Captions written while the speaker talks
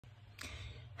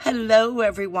Hello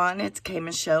everyone, it's Kay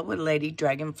Michelle with Lady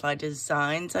Dragonfly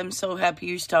Designs. I'm so happy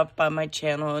you stopped by my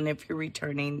channel, and if you're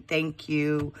returning, thank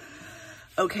you.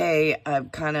 Okay,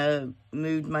 I've kind of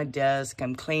moved my desk.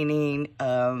 I'm cleaning.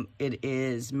 It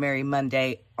is Merry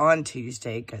Monday on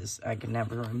Tuesday because I can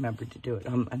never remember to do it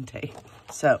on Monday.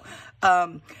 So,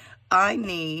 I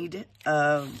need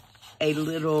a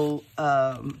little,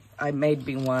 I made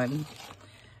me one.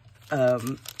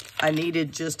 I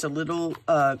needed just a little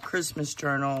Christmas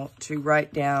journal to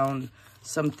write down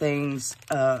some things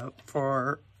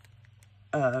for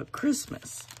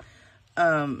Christmas.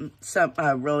 Some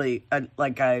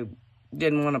I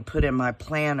didn't want to put in my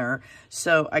planner,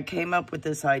 so I came up with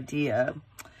this idea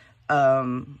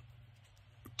to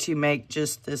make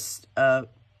just this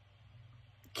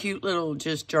cute little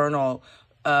just journal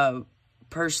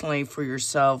personally for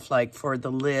yourself, like for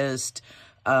the list,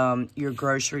 your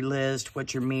grocery list,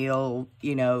 what your meal,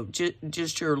 you know,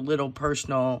 just your little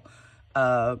personal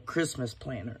Christmas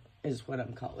planner is what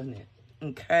I'm calling it.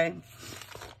 Okay.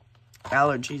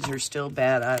 Allergies are still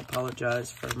bad. I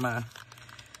apologize for my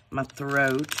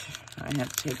throat. I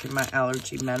have taken my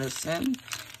allergy medicine,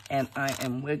 and I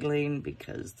am wiggling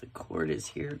because the cord is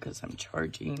here because I'm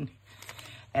charging.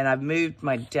 And I've moved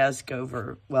my desk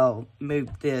over, well,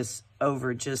 moved this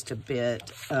over just a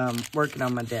bit, working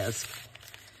on my desk.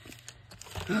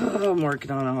 Oh, I'm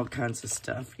working on all kinds of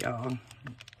stuff, y'all.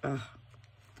 I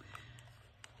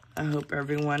hope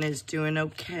everyone is doing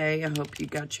okay. I hope you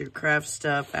got your craft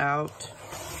stuff out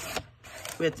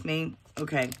with me.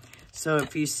 Okay, so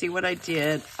if you see what I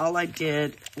did, all I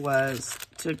did was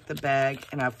took the bag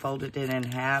and I folded it in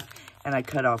half and I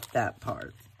cut off that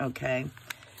part, okay?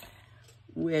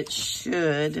 Which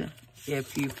should,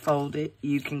 if you fold it,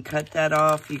 you can cut that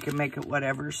off. You can make it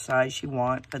whatever size you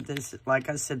want. But this, like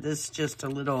I said, this is just a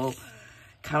little,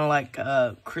 kind of like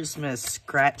a Christmas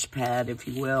scratch pad, if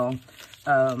you will.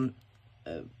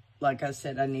 Like I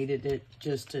said, I needed it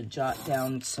just to jot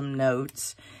down some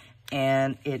notes.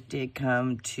 And it did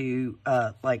come to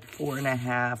like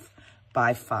 4.5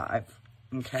 by 5,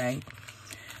 okay?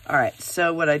 All right,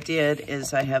 so what I did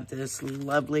is I have this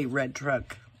lovely Red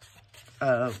Truck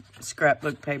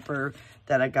scrapbook paper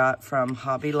that I got from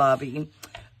Hobby Lobby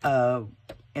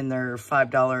in their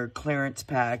 $5 clearance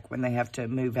pack when they have to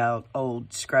move out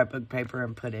old scrapbook paper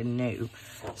and put in new.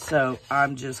 So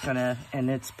I'm just gonna,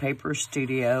 and it's Paper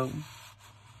Studio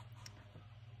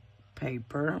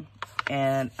paper,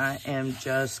 and I am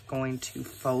just going to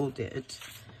fold it,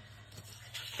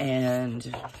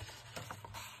 and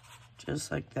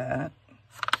just like that.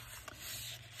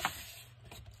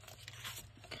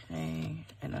 Okay,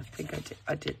 and I think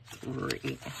I did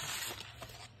 3.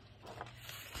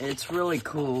 It's really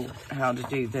cool how to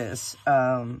do this.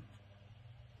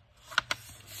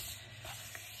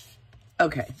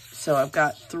 Okay, so I've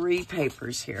got 3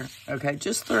 papers here. Okay,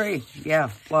 just 3. Yeah,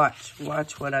 watch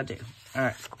what I do. All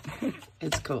right,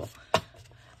 it's cool.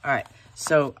 All right,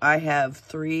 so I have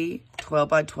 3 12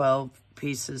 by 12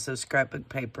 pieces of scrapbook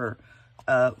paper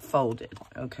folded,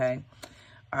 okay?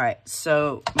 All right,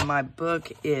 so my book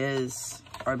is,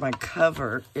 or my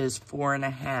cover is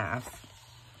 4.5.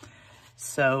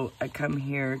 So I come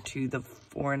here to the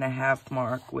 4.5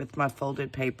 mark with my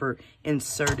folded paper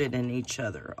inserted in each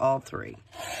other, all 3.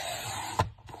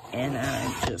 And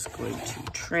I'm just going to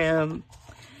trim.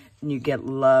 And you get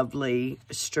lovely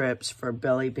strips for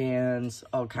belly bands,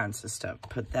 all kinds of stuff.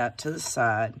 Put that to the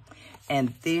side.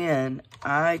 And then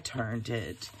I turned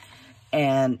it.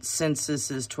 And since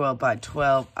this is 12 by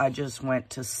 12, I just went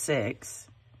to 6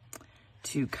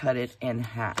 to cut it in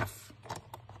half.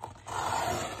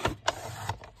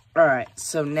 All right,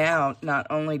 so now not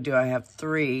only do I have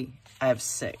 3, I have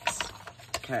 6,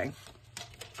 okay?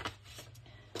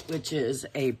 Which is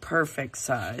a perfect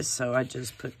size. So I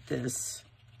just put this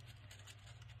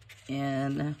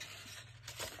in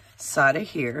side of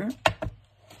here,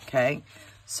 okay?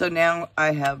 So now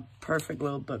I have perfect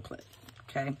little booklet,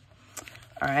 okay?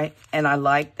 All right, and I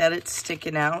like that it's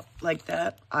sticking out like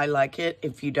that. I like it.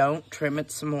 If you don't, trim it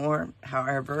some more.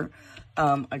 However,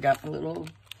 I got a little,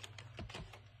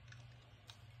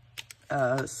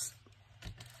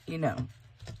 you know.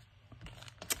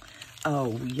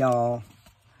 Oh, y'all.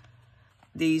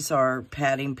 These are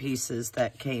padding pieces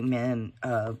that came in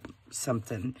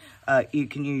something. You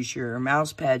can use your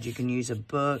mouse pad. You can use a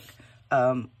book,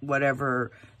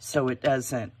 whatever, so it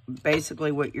doesn't.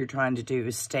 Basically, what you're trying to do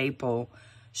is staple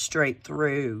straight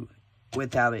through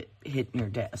without it hitting your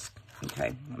desk.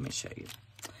 Okay, let me show you.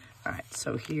 All right,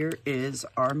 so here is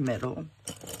our middle.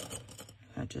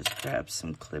 I just grabbed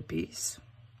some clippies.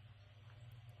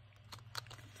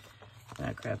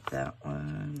 I grabbed that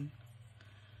one.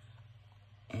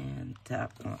 and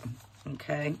that one,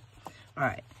 okay? All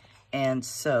right, and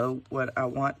so what I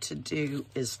want to do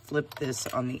is flip this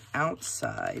on the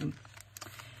outside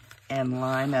and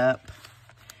line up,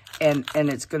 and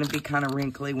it's gonna be kind of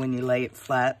wrinkly when you lay it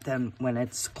flat than when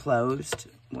it's closed,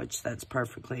 which that's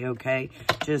perfectly okay.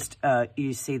 Just,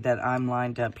 you see that I'm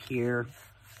lined up here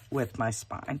with my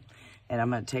spine. And I'm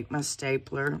gonna take my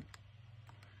stapler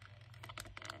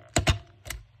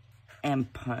and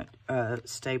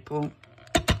staple.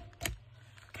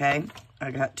 Okay,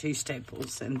 I got 2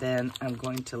 staples, and then I'm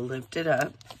going to lift it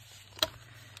up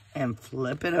and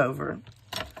flip it over.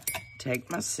 Take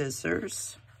my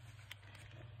scissors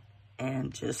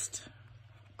and just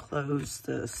close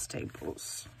the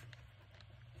staples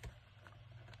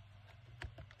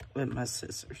with my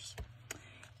scissors.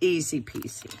 Easy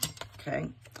peasy, okay?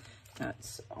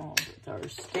 That's all with our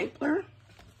stapler,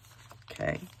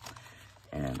 okay?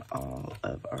 And all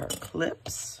of our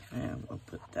clips, and we'll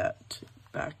put that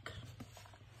back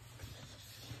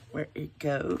where it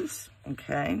goes,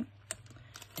 okay?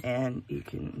 And you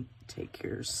can take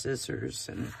your scissors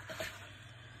and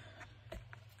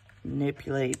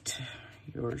manipulate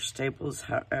your staples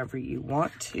however you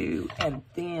want to. And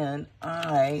then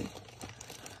I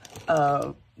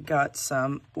got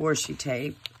some washi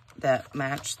tape that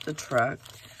matched the truck,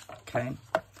 okay?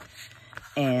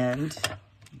 And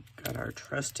got our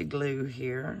trusty glue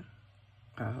here.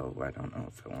 Oh, I don't know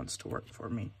if it wants to work for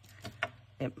me.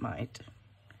 It might.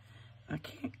 I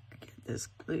can't get this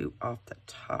glue off the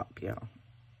top, y'all.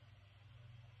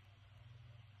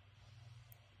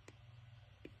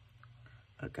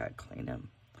 I gotta clean them.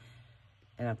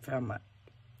 And I found my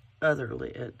other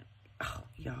lid. Oh,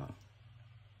 y'all.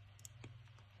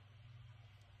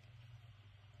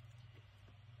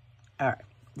 All right,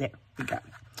 there we go.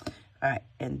 All right,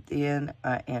 and then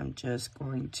I am just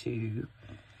going to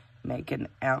make an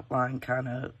outline, kind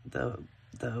of the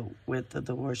width of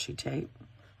the washi tape.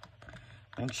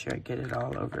 Make sure I get it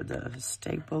all over the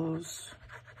staples.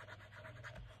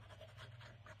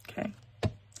 Okay.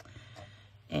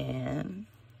 And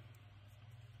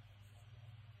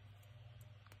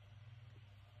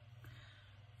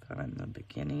find the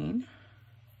beginning.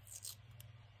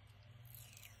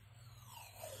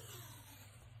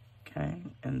 Okay,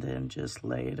 and then just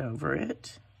lay it over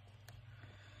it.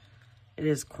 It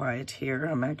is quiet here.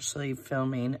 I'm actually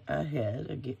filming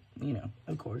ahead. You know,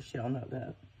 of course, y'all know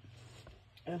that.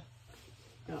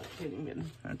 Not kidding me.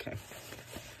 Okay.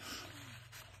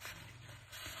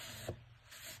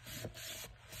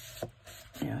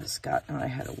 Yeah, Scott and I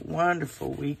had a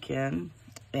wonderful weekend,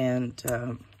 and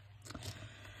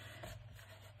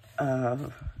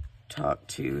talked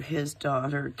to his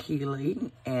daughter,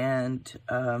 Keely, and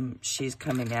she's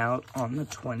coming out on the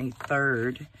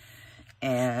 23rd,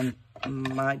 and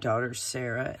my daughter,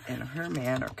 Sarah, and her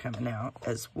man are coming out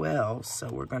as well, so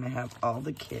we're going to have all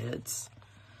the kids.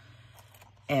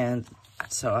 And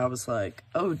so I was like,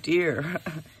 oh dear,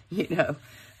 you know,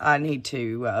 I need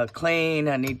to clean,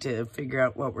 I need to figure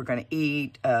out what we're going to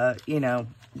eat, you know,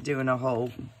 doing a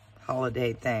whole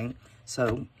holiday thing.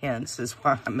 So hence is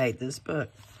why I made this book.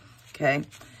 Okay,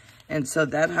 and so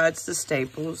that hides the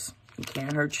staples. You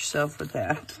can't hurt yourself with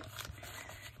that.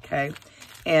 Okay,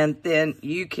 and then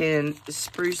you can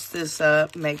spruce this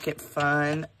up, make it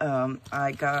fun.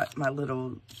 I got my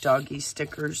little doggy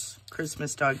stickers,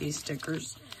 Christmas doggy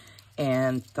stickers,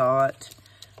 and thought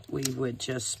we would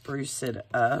just spruce it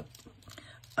up.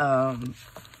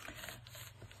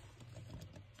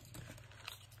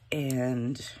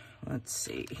 And let's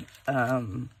see.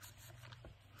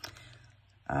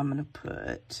 I'm going to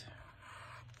put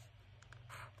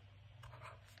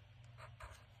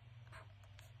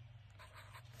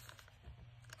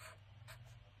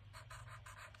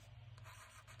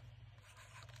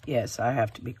yes, I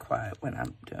have to be quiet when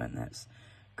I'm doing this.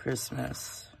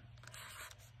 Christmas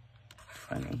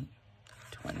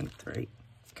 2023.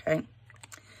 Okay.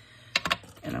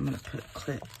 And I'm going to put a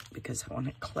clip because I want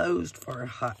it closed for a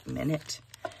hot minute.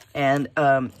 And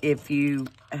if you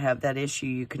have that issue,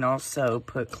 you can also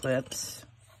put clips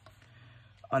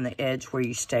on the edge where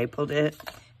you stapled it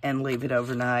and leave it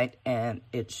overnight, and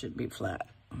it should be flat.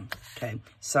 Okay.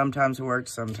 Sometimes it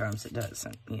works, sometimes it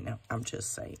doesn't. You know, I'm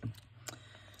just saying.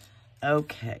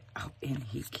 Okay. Oh, isn't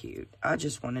he cute? I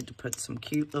just wanted to put some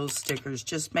cute little stickers.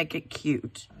 Just make it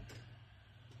cute.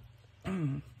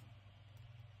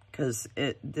 Because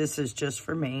this is just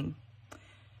for me.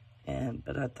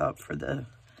 But I thought for the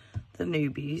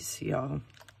newbies, y'all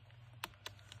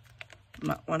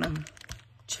might want to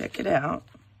check it out.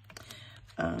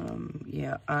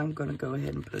 Yeah, I'm going to go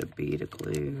ahead and put a bead of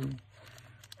glue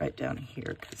right down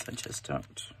here because I just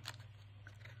don't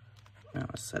No,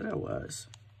 I said I was.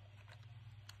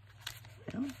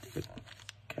 Yeah, I did.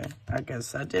 Okay, I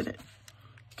guess I did it.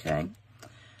 Okay.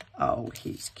 Oh,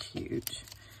 he's cute.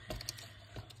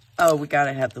 Oh, we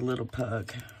gotta have the little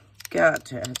pug. Got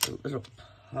to have the little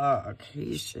pug.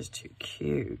 He's just too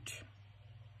cute.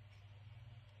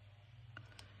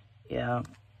 Yeah.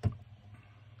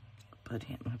 Put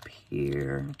him up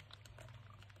here.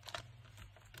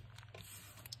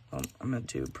 Oh, I'm gonna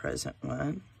do a present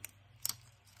one.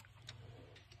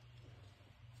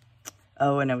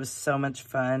 Oh, and it was so much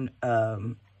fun.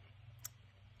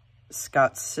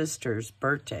 Scott's sister's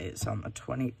birthday is on the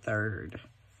 23rd.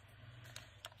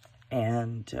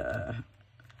 And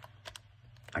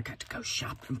I got to go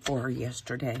shopping for her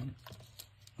yesterday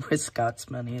with Scott's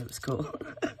money. It was cool.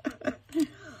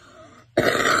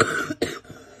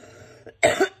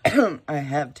 I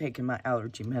have taken my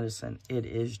allergy medicine. It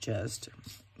is just,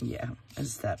 yeah,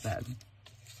 it's that bad.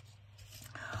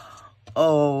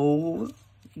 Oh,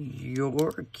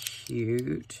 you're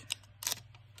cute.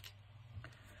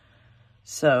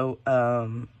 So,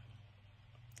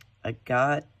 I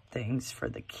got things for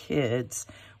the kids,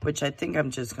 which I think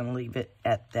I'm just going to leave it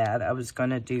at that. I was going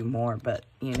to do more, but,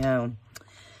 you know,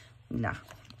 nah.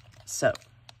 So,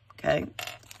 okay.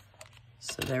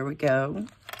 So, there we go.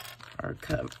 Our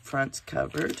front's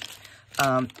covered.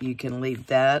 You can leave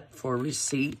that for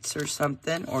receipts or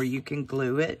something, or you can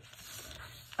glue it.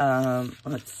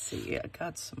 Let's see. I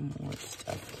got some more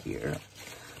stuff here.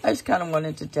 I just kind of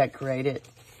wanted to decorate it,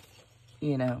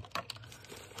 you know,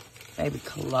 maybe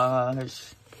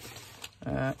collage.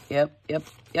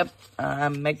 Yep.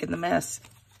 I'm making the mess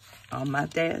on my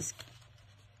desk.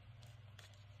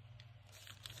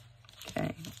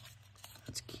 Okay,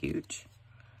 that's cute.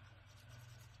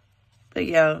 But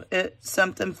yeah, it's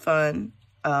something fun,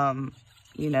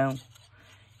 you know,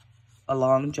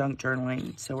 along junk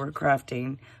journaling. So we're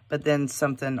crafting, but then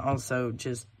something also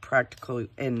just practical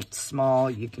and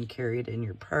small. You can carry it in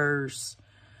your purse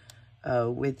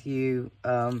with you.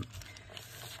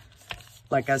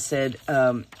 Like I said,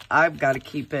 I've got to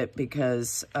keep it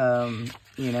because,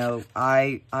 you know,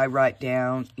 I write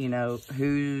down, you know,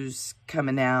 who's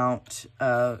coming out,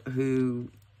 who,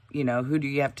 you know, who do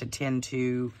you have to tend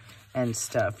to and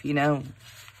stuff, you know.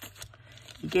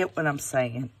 You get what I'm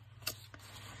saying?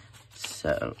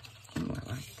 So, oh, I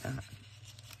like that.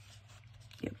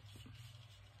 Yep.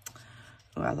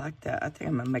 Oh, I like that. I think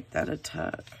I'm going to make that a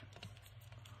tuck.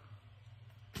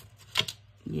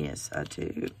 Yes, I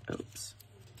do. Oops.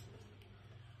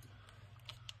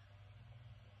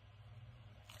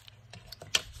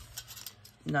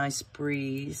 Nice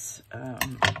breeze. Oh.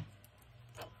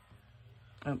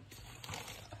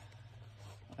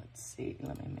 Let's see.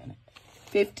 Let me a minute.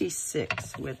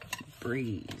 56 with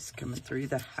breeze coming through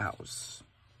the house.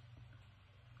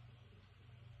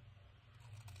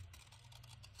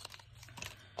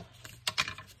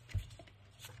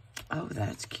 Oh,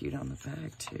 that's cute on the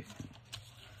bag too.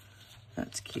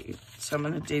 That's cute. So I'm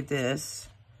going to do this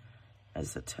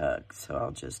as a tuck. So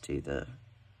I'll just do the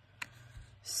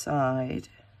side.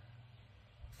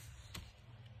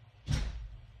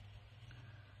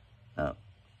 Oh.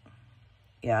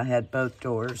 Yeah, I had both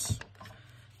doors,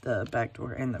 the back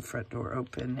door and the front door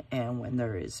open. And when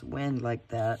there is wind like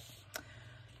that,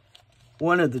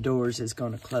 one of the doors is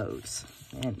going to close.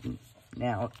 And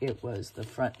now it was the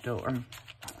front door.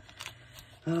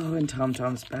 Oh, and Tom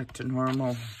Tom's back to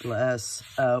normal. Bless.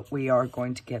 We are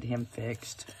going to get him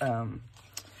fixed.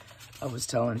 I was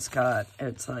telling Scott,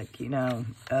 it's like, you know,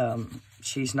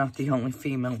 she's not the only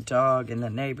female dog in the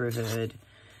neighborhood.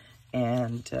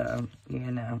 And, you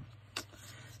know,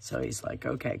 so he's like,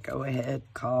 okay, go ahead,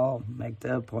 call, make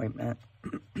the appointment.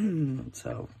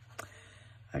 So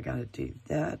I got to do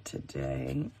that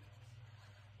today.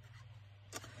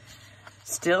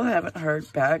 Still haven't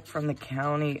heard back from the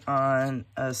county on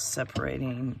us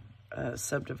subdividing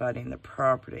the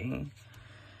property,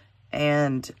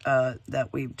 and that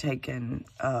we've taken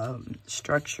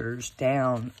structures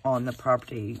down on the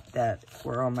property that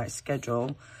were on my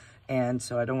schedule, and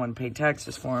so I don't want to pay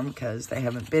taxes for them because they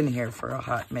haven't been here for a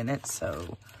hot minute.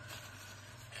 So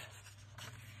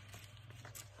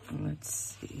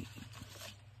let's see.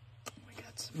 We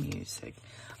got some music.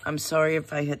 I'm sorry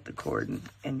if I hit the cord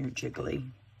and you're jiggly.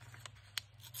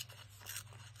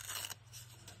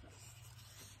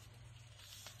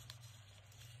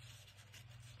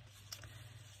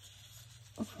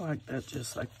 Oh, I like that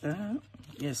just like that.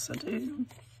 Yes, I do.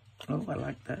 Oh, I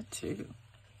like that too.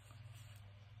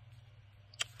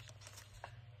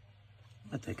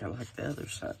 I think I like the other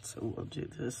side, so we'll do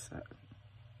this side.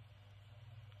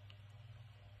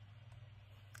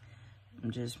 I'm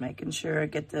just making sure I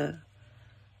get the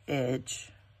edge.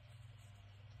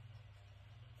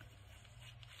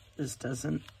 This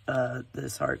doesn't,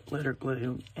 this art glitter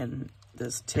glue and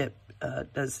this tip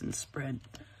doesn't spread.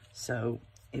 So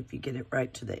if you get it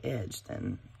right to the edge,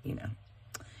 then, you know,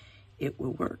 it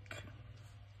will work.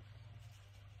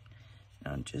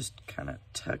 Now I'm just kind of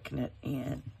tucking it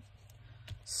in,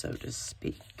 so to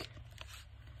speak.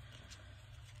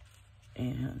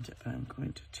 And I'm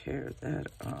going to tear that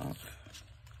off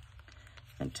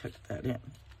and tuck that in.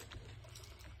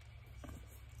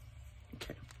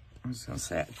 Okay, I was gonna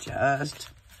say adjust.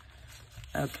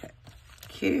 Okay,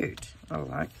 cute, I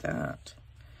like that.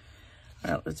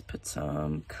 All right, let's put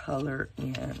some color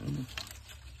in.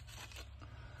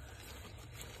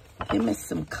 Give me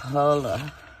some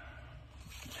color.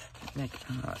 Make it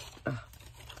hot.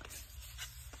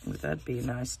 Would that be a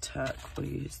nice tuck? We'll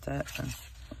use that one.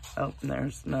 Oh, and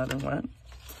there's another one.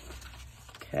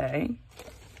 Okay.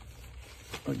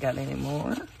 We got any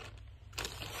more?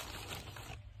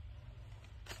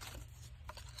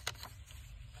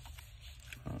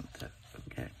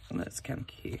 Okay, well, that's kind of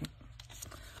cute.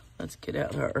 Let's get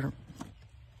out our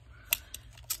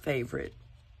favorite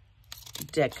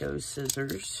deco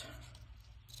scissors.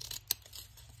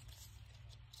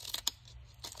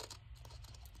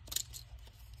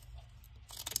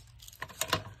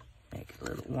 Make it a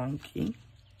little wonky.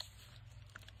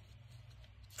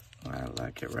 I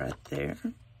like it right there.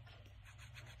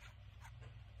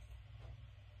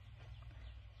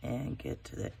 And get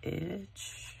to the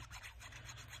edge.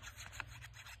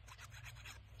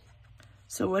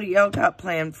 So what do y'all got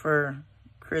planned for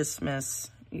Christmas?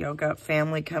 Y'all got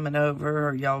family coming over,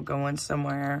 or y'all going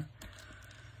somewhere?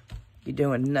 You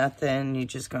doing nothing? You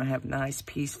just gonna have a nice,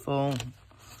 peaceful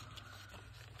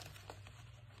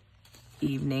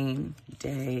evening,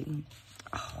 day?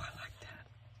 Oh, I like that.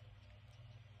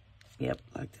 Yep,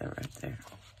 like that right there.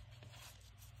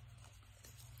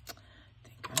 I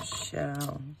think I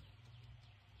shall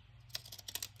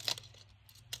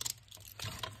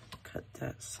cut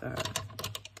that side.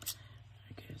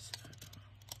 I guess.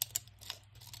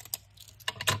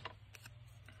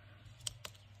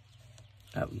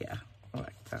 Oh yeah, I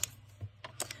like that.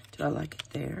 Do I like it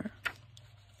there?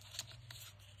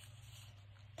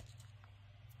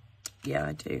 Yeah,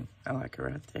 I do. I like it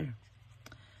right there.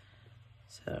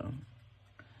 So,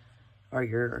 are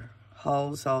your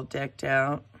halls all decked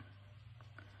out?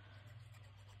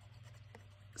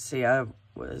 See, I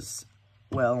was,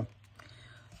 well,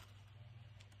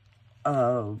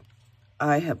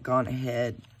 I have gone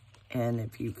ahead, and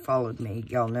if you followed me,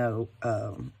 y'all know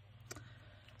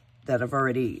that I've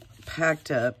already packed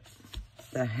up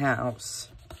the house,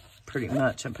 pretty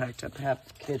much. I packed up half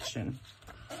the kitchen.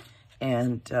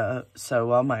 And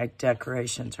so all my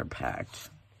decorations are packed,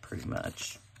 pretty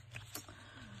much.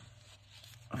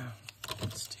 Oh,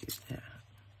 let's do that.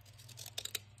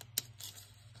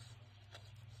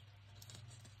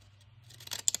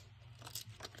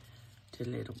 The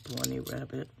little bunny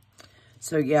rabbit.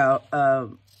 So yeah,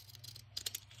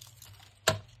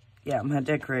 yeah, my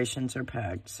decorations are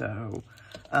packed. So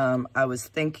I was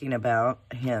thinking about,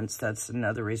 hence that's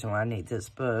another reason why I need this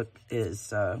book,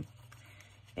 is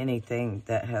anything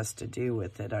that has to do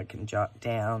with it, I can jot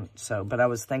down. So, but I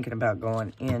was thinking about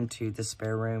going into the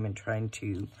spare room and trying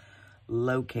to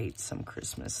locate some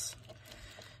Christmas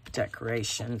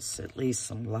decorations, at least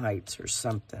some lights or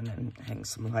something, and hang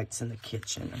some lights in the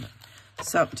kitchen, and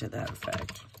something to that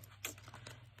effect.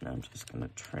 And I'm just going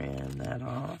to trim that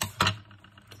off.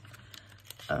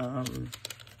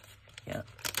 Yeah,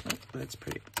 that's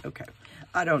pretty, okay.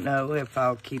 I don't know if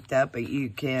I'll keep that, but you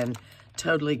can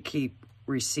totally keep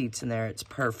receipts in there. It's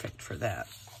perfect for that.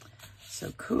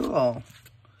 So cool.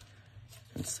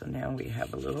 And so now we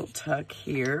have a little tuck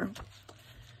here.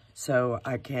 So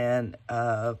I can,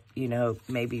 you know,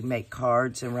 maybe make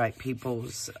cards and write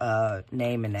people's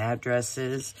name and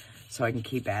addresses. So I can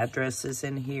keep addresses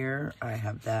in here. I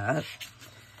have that.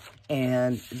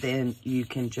 And then you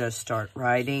can just start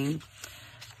writing,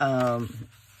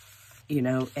 you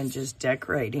know, and just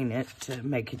decorating it to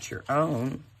make it your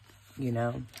own, you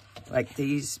know. Like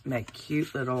these make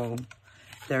cute little,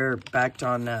 they're backed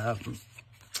on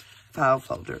file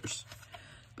folders.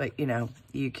 But, you know,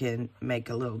 you can make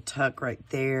a little tuck right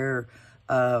there,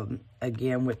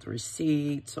 again, with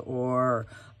receipts, or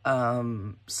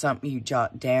something you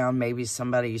jot down, maybe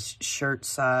somebody's shirt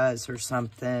size or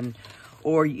something.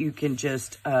 Or you can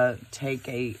just take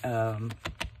a,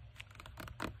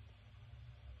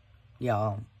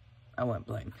 y'all, I went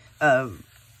blank. Oh,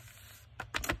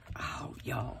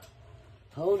 y'all.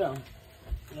 Hold on.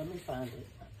 Let me find it.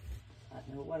 I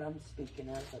know what I'm speaking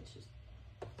of. Let's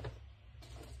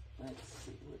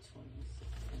see which one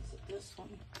is this one?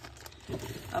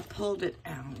 I pulled it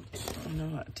out. Oh,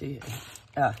 no, I did.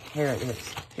 Here it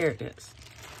is. Here it is.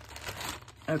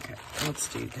 Okay, let's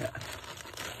do that.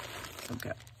 I've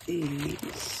got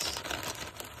these.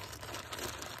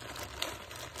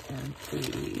 And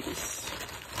these.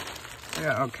 I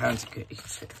got all kinds of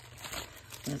goodies here.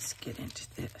 Let's get into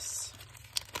this.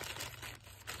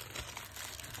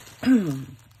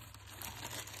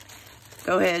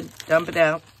 Go ahead, dump it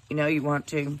out. You know you want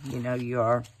to. You know you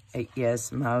are.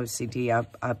 Yes, my OCD,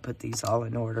 I put these all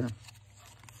in order.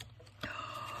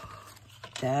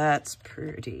 That's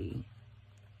pretty.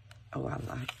 Oh, I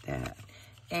like that.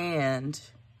 And,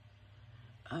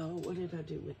 oh, what did I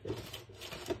do with this?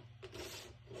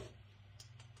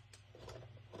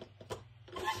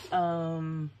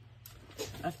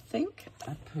 I think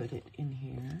I put it in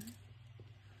here.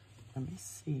 Let me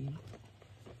see.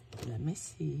 Let me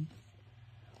see.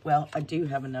 Well, I do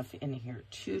have enough in here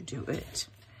to do it.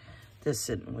 This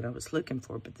isn't what I was looking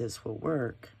for, but this will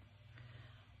work.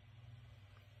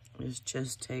 Is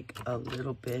just take a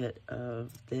little bit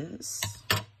of this.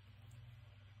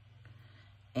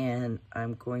 And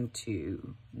I'm going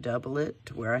to double it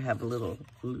to where I have a little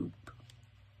loop.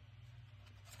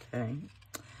 Okay.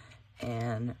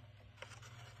 And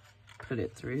put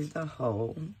it through the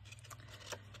hole.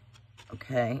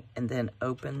 Okay. And then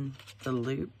open the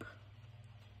loop.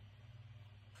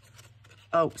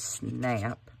 Oh,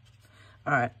 snap.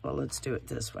 All right. Well, let's do it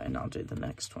this way, and I'll do the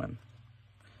next one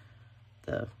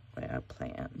the way I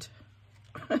planned.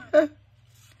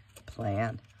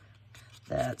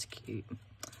 That's cute.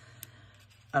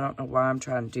 I don't know why I'm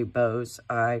trying to do bows.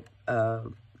 I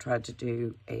tried to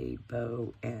do a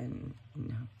bow and, you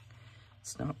know,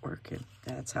 it's not working.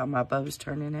 That's how my bow's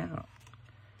turning out.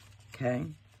 Okay.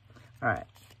 All right.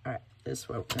 All right. This is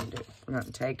what we're going to do. We're going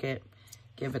to take it,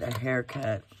 give it a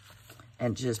haircut,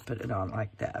 and just put it on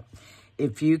like that.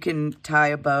 If you can tie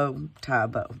a bow, tie a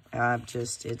bow.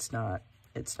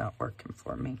 It's not working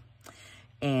for me.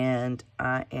 And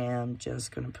I am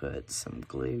just going to put some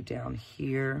glue down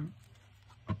here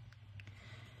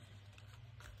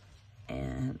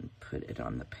and put it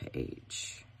on the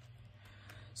page.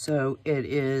 So it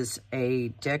is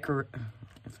a if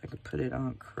I could put it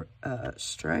on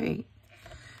straight.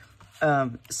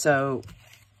 So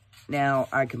now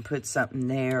I can put something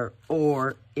there,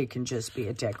 or it can just be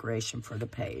a decoration for the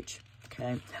page.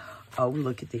 Okay. Oh,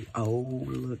 look at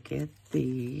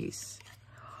these.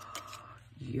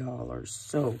 Y'all are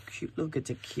so cute. Look at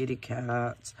the kitty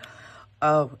cats.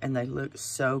 Oh, and they look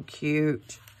so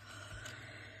cute.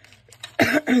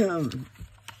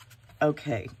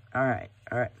 Okay. All right.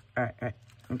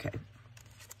 Okay.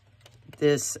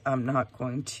 This, I'm not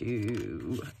going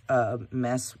to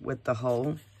mess with the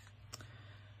hole.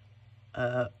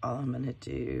 All I'm going to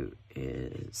do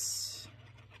is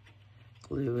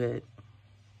glue it.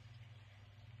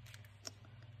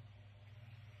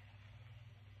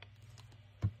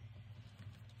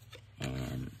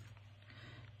 And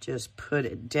just put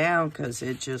it down because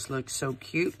it just looks so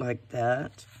cute like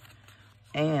that.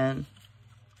 And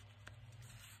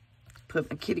put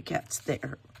my kitty cats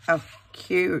there. Oh,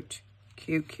 cute.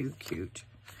 Cute.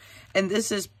 And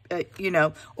this is, you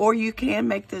know, or you can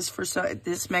make this for,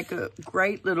 make a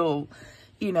great little,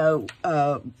 you know,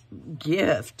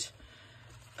 gift.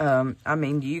 I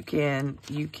mean, you can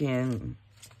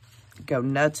go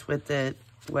nuts with it,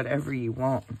 whatever you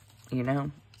want, you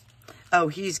know. Oh,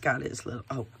 he's got his little,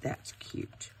 oh, that's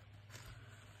cute.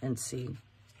 And see,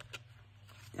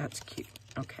 that's cute.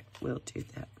 Okay, we'll do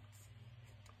that.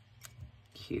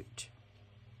 Cute.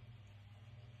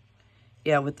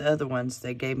 Yeah, with the other ones,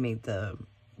 they gave me the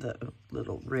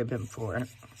little ribbon for it.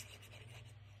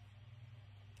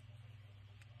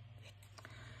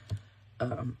 I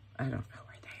don't know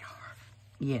where they are.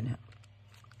 You know.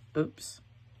 Oops.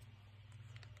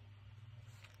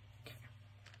 Okay.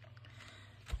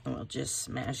 And we'll just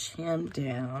smash him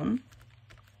down.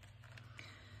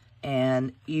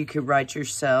 And you could write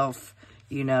yourself,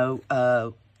 you know,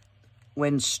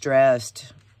 when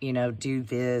stressed, you know, do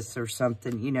this or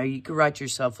something. You know, you could write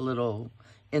yourself a little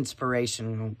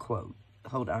inspirational quote.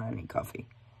 Hold on, I need coffee.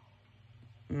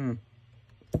 Good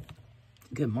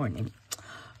morning.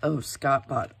 Oh, Scott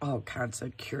bought all kinds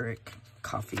of Keurig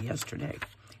coffee yesterday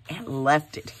and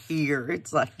left it here.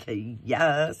 It's like a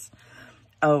yes.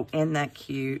 Oh, isn't that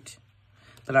cute?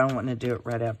 But I don't want to do it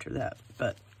right after that.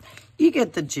 But you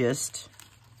get the gist.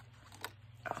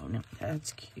 Oh, no,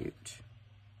 that's cute.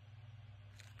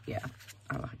 Yeah,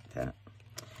 I like that.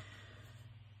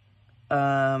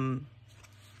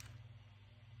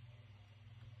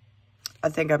 I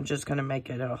think I'm just going to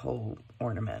make it a whole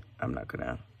ornament. I'm not going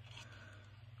to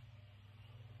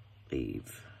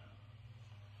leave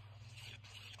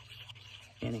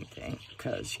anything,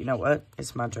 because you know what?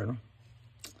 It's my journal.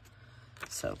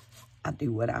 So I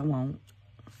do what I want.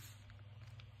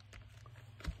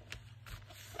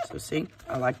 So see,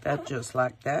 I like that just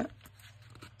like that.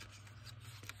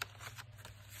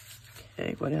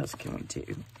 Okay, what else can we do?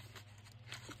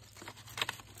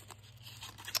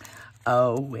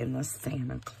 Oh, and the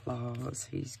Santa Claus,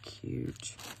 he's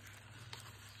cute.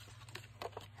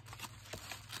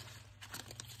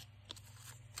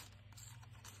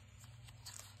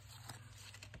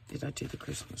 Did I do the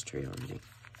Christmas tree already?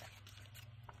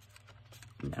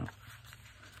 No.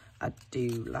 I do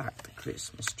like the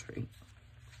Christmas tree.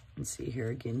 And see here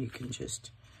again, you can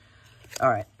just... All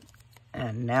right.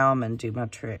 And now I'm going to do my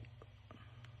trick.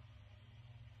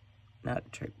 Not a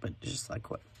trick, but just like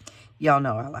what... Y'all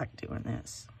know I like doing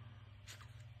this.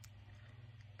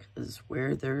 Because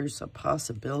where there's a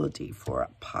possibility for a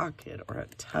pocket or a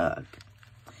tuck.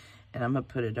 And I'm going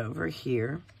to put it over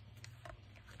here.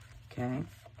 Okay.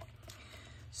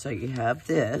 So you have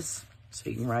this. So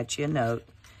you can write you a note.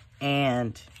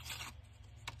 And...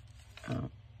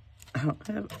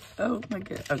 Oh my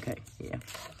God. Okay, yeah.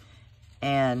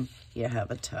 And you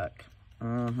have a tuck.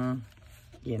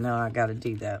 You know, I got to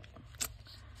do that.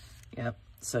 Yep.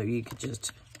 So you could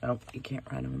just... Oh, you can't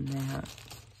write on that.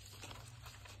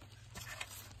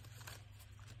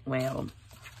 Well,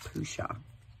 Pusha.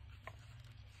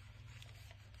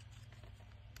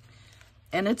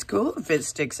 And it's cool if it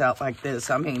sticks out like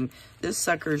this. I mean, this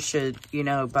sucker should, you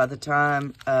know, by the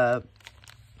time the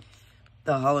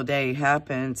holiday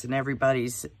happens and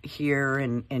everybody's here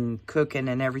and cooking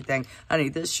and everything, honey,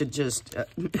 this should just,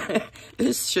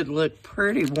 this should look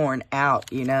pretty worn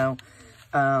out, you know.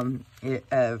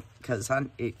 Because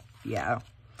yeah,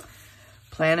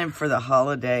 planning for the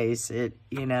holidays,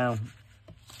 you know,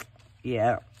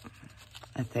 yeah,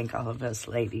 I think all of us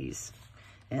ladies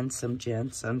and some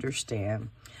gents understand.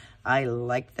 I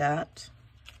like that.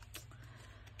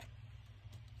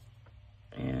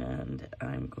 And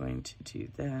I'm going to do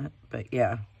that. But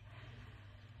yeah.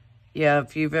 Yeah,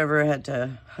 if you've ever had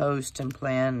to host and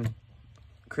plan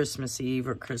Christmas Eve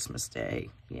or Christmas Day,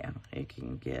 yeah, it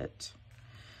can get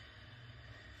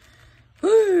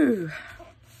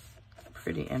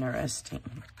pretty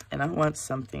interesting. And I want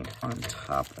something on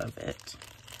top of it.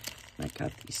 I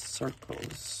got these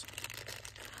circles.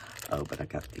 Oh, but I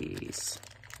got these.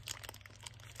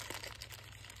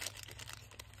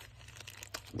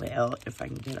 Well, if I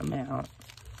can get them out.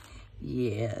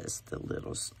 Yes, the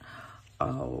little...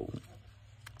 Oh,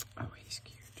 he's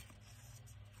cute.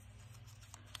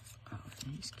 Oh,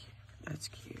 he's cute. That's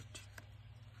cute.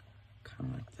 Kind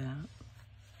of like that.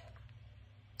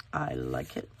 I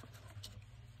like it.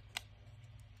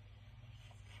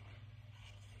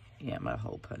 Yeah, my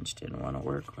hole punch didn't want to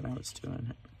work when I was doing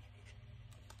it.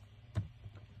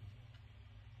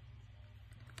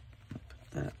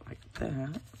 Put that like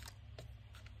that.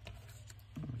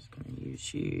 I was going to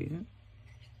use you.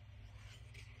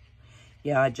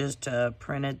 Yeah, I just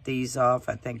printed these off,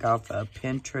 I think off of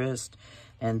Pinterest,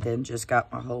 and then just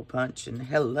got my hole punch. And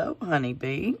hello,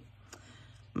 honeybee.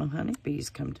 My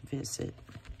honeybees come to visit.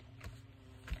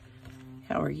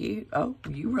 How are you? Oh,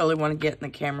 you really want to get in the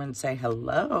camera and say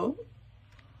hello?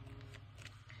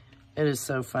 It is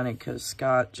so funny because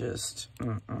Scott just,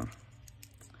 I'm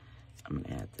going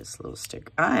to add this little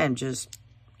sticker. I am just,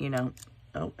 you know,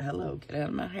 oh, hello, get out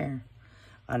of my hair.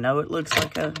 I know it looks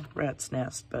like a rat's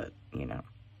nest, but, you know.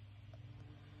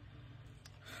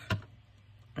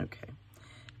 Okay.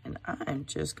 And I'm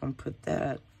just going to put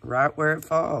that right where it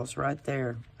falls, right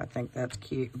there. I think that's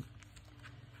cute.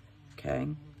 Okay.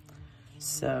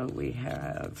 So we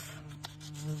have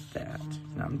that.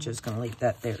 And I'm just going to leave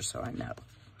that there so I know.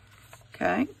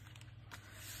 Okay.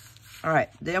 All right.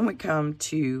 Then we come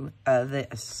to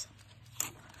this.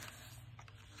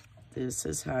 This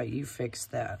is how you fix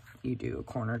that. You do a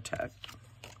corner tuck.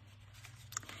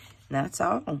 And that's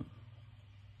all.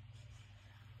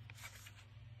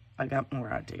 I got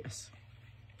more ideas.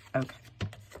 Okay.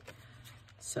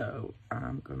 So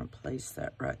I'm going to place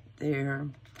that right there.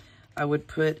 I would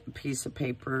put a piece of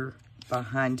paper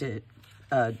behind it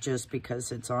just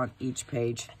because it's on each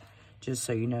page, just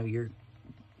so you know you're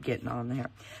getting on there.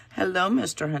 Hello,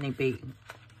 Mr. Honeybee.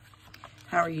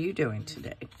 How are you doing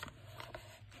today?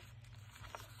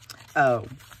 Oh,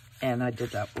 and I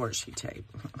did that washi tape.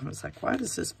 I was like, why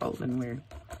does this folding weird?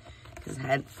 Because I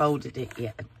hadn't folded it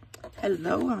yet.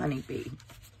 Hello, honeybee.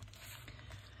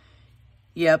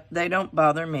 Yep, they don't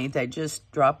bother me. They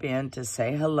just drop in to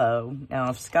say hello. Now,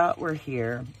 if Scott were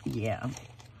here, yeah.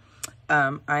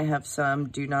 I have some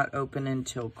do not open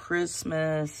until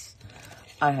Christmas.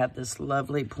 I have this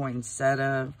lovely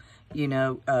poinsettia. You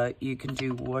know, you can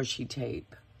do washi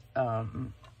tape. I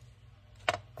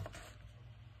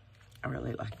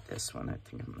really like this one. I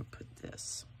think I'm going to put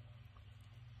this.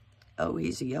 Oh,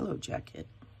 he's a yellow jacket.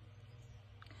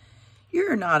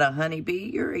 You're not a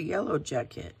honeybee. You're a yellow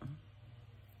jacket.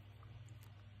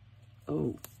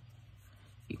 Oh,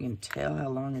 you can tell how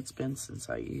long it's been since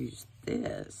I used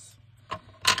this.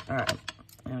 All right.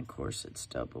 And, of course, it's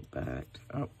double backed.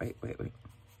 Oh, wait.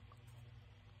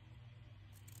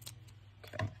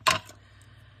 Okay. Put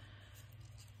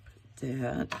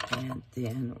that, and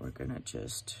then we're going to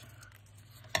just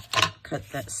cut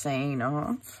that saying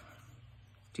off.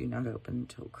 Do not open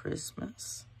until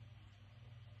Christmas.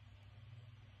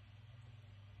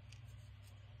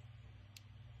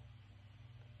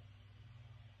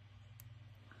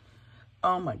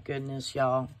 Oh my goodness,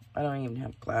 y'all. I don't even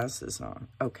have glasses on.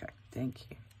 Okay, thank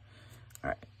you.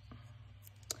 All right.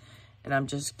 And I'm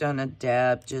just gonna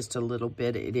dab just a little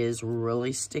bit. It is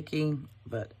really sticky,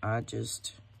 but gonna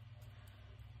just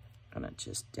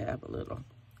dab a little,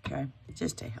 okay?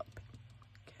 Just to help it,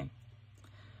 okay?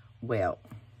 Well,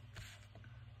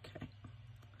 okay.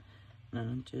 And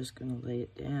I'm just gonna lay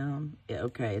it down. Yeah,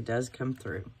 okay, it does come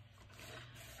through.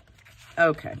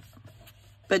 Okay,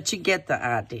 but you get the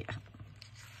idea.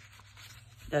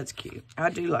 That's cute. I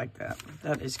do like that.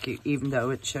 That is cute, even though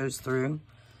it shows through.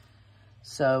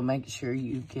 So make sure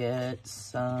you get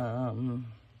some...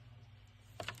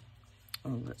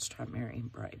 Oh, let's try Merry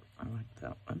and Bright. I like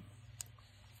that one.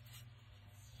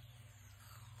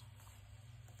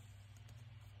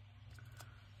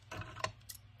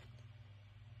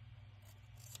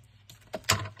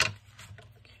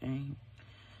 Okay.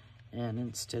 And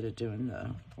instead of doing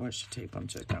the washi tape, I'm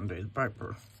just going to do the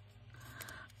paper.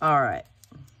 All right.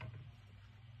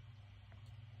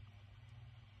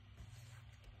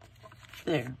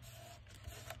 There.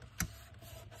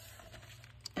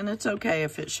 And it's okay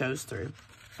if it shows through.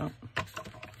 Oh.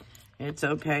 It's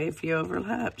okay if you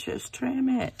overlap. Just trim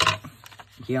it.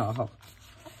 Y'all.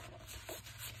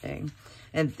 Okay.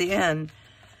 And then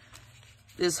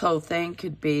this whole thing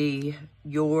could be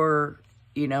your,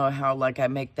 you know, how like I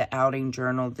make the outing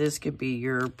journal. This could be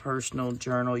your personal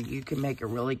journal. You can make it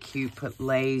really cute. Put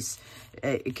lace.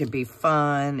 It could be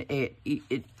fun.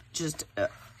 It just...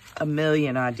 a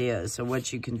million ideas of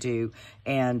what you can do,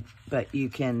 but you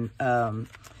can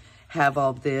have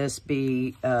all this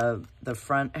be the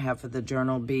front half of the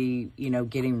journal be, you know,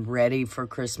 getting ready for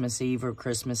Christmas Eve or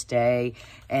Christmas Day,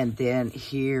 and then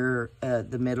here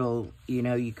the middle, you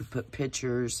know, you could put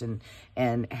pictures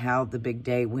and how the big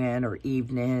day went or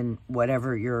evening,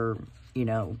 whatever your, you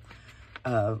know,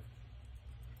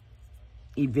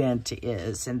 event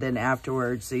is. And then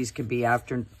afterwards, these could be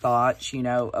afterthoughts, you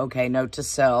know, okay, note to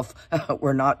self,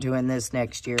 we're not doing this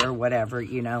next year or whatever,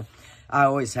 you know. I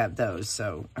always have those,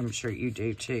 so I'm sure you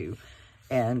do too.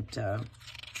 And,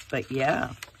 but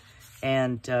yeah,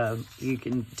 and you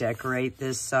can decorate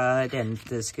this side, and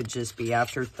this could just be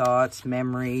afterthoughts,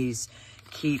 memories,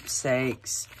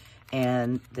 keepsakes,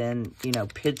 and then, you know,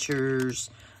 pictures,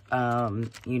 you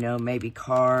know, maybe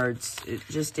cards,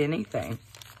 just anything.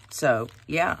 So,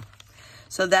 yeah.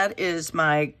 So that is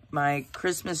my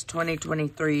Christmas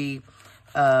 2023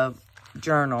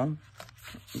 journal,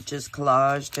 just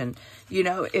collaged. And, you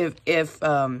know,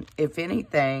 if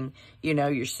anything, you know,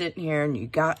 you're sitting here and you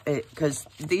got it, because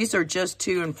these are just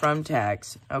to and from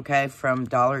tags, okay, from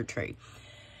Dollar Tree.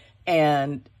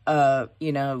 And,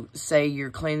 you know, say you're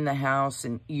cleaning the house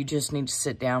and you just need to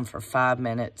sit down for 5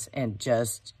 minutes and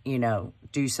just, you know,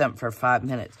 do something for 5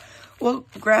 minutes. Well,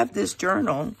 grab this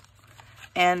journal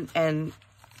and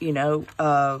you know,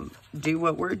 do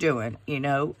what we're doing, you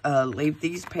know, leave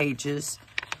these pages.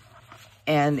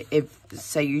 And if,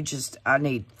 say you just, I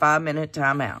need 5 minute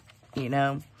timeout, you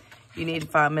know, you need a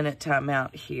 5 minute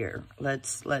timeout here.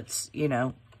 Let's, you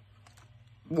know,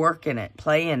 work in it,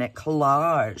 play in it,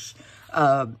 collage.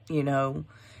 You know,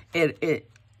 it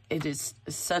is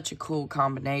such a cool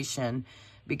combination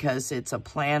because it's a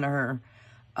planner.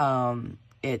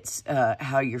 It's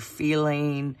how you're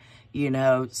feeling, you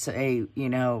know, say, you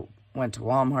know, went to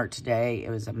Walmart today. It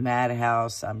was a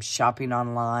madhouse. I'm shopping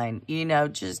online, you know,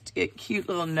 just cute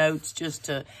little notes just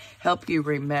to help you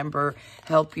remember,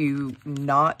 help you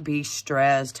not be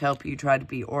stressed, help you try to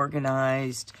be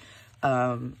organized,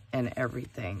 and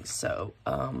everything. So,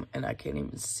 and I can't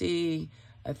even see,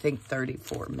 I think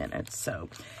 34 minutes. So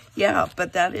yeah,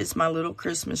 but that is my little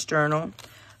Christmas journal.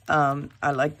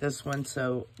 I like this one.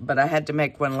 So, but I had to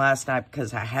make one last night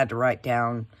because I had to write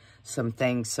down some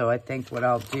things. So I think what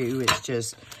I'll do is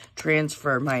just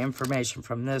transfer my information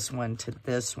from this one to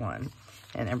this one.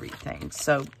 and everything.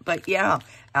 So, but yeah,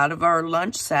 out of our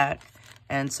lunch sack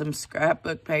and some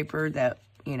scrapbook paper that,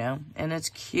 you know, and it's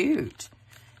cute.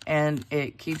 And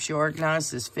it keeps you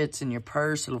organized. This fits in your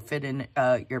purse. It'll fit in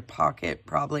your pocket,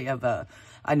 probably of a,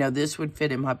 I know this would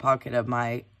fit in my pocket of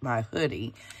my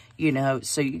hoodie, you know.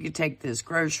 So you could take this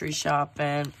grocery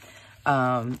shopping,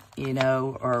 you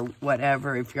know, or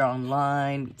whatever. If you're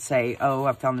online, say, oh,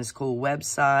 I found this cool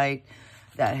website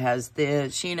that has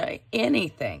this, you know,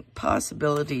 anything.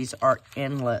 Possibilities are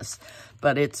endless.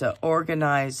 But it's an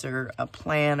organizer, a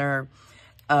planner,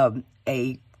 a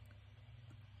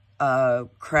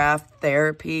craft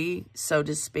therapy, so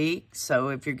to speak. So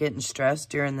if you're getting stressed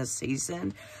during the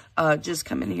season, just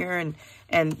come in here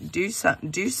and do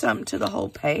something to the whole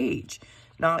page.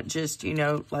 Not just, you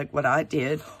know, like what I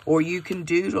did. Or you can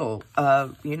doodle,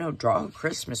 you know, draw a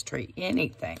Christmas tree,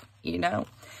 anything, you know.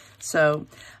 So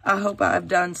I hope I've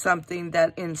done something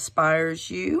that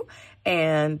inspires you.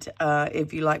 And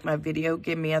if you like my video,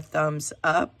 give me a thumbs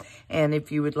up. And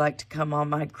if you would like to come on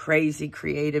my crazy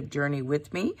creative journey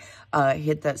with me,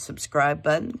 hit that subscribe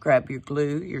button, grab your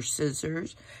glue, your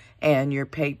scissors, and your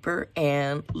paper,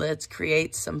 and let's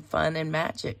create some fun and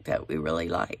magic that we really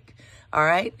like. All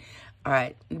right? All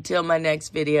right. Until my next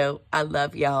video, I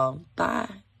love y'all.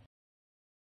 Bye.